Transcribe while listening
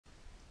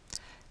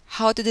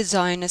How to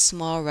design a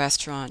small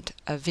restaurant,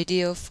 a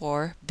video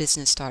for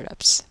business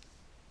startups.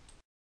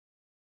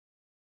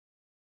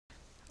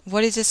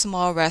 What is a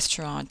small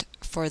restaurant?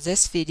 For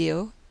this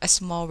video, a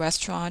small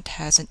restaurant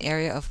has an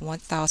area of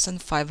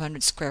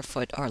 1,500 square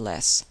foot or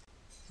less.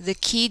 The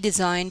key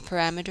design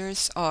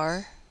parameters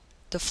are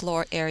the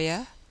floor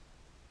area,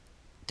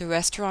 the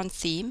restaurant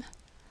theme,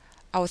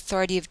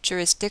 authority of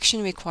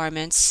jurisdiction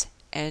requirements,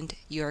 and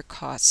your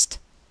cost.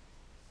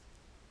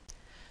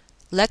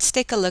 Let's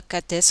take a look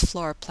at this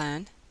floor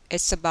plan.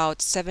 It's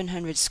about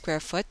 700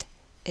 square foot.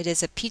 It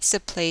is a pizza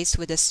place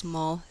with a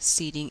small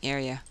seating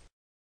area.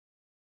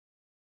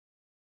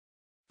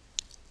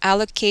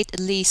 Allocate at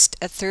least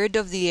a third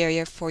of the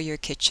area for your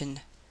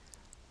kitchen.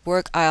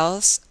 Work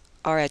aisles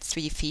are at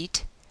 3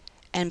 feet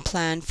and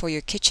plan for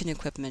your kitchen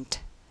equipment.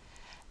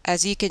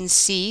 As you can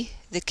see,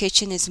 the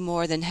kitchen is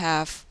more than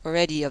half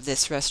already of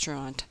this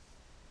restaurant.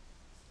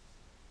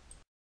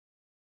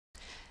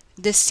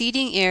 The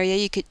seating area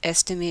you could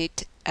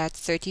estimate at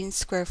 13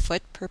 square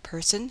foot per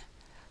person.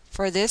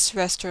 For this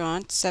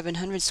restaurant,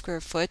 700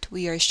 square foot,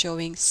 we are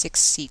showing 6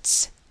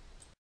 seats.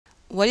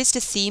 What is the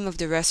theme of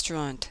the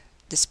restaurant?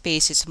 The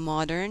space is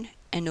modern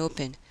and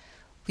open.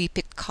 We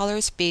picked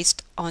colors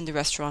based on the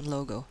restaurant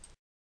logo.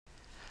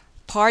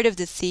 Part of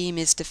the theme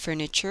is the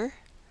furniture,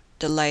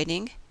 the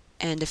lighting,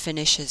 and the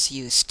finishes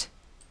used.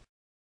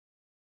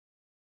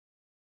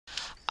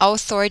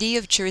 Authority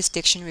of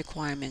jurisdiction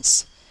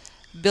requirements.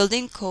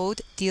 Building code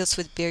deals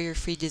with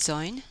barrier-free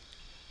design,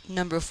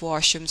 number of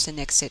washrooms and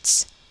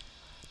exits.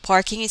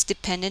 Parking is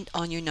dependent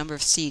on your number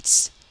of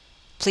seats.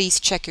 Please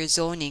check your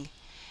zoning,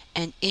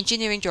 and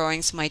engineering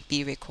drawings might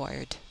be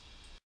required.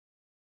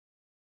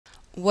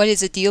 What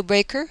is a deal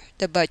breaker?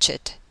 The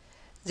budget.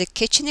 The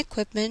kitchen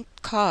equipment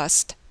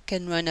cost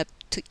can run up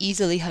to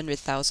easily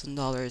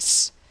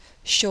 $100,000.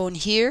 Shown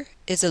here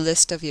is a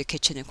list of your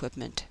kitchen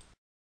equipment.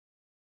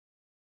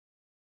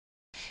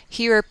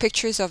 Here are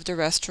pictures of the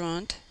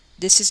restaurant.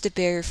 This is the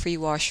barrier-free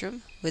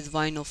washroom with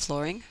vinyl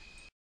flooring.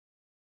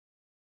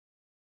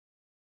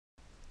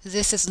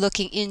 This is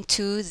looking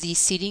into the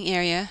seating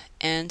area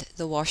and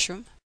the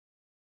washroom.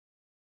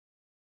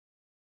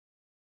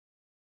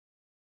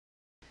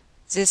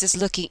 This is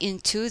looking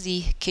into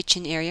the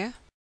kitchen area.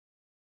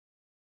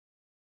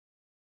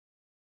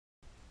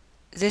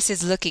 This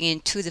is looking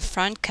into the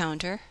front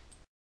counter.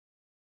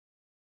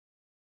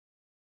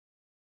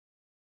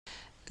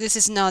 This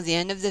is now the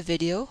end of the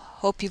video.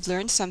 Hope you've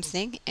learned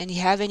something, and if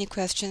you have any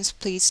questions,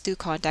 please do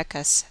contact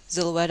us,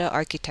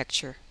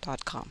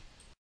 ZuluetaArchitecture.com.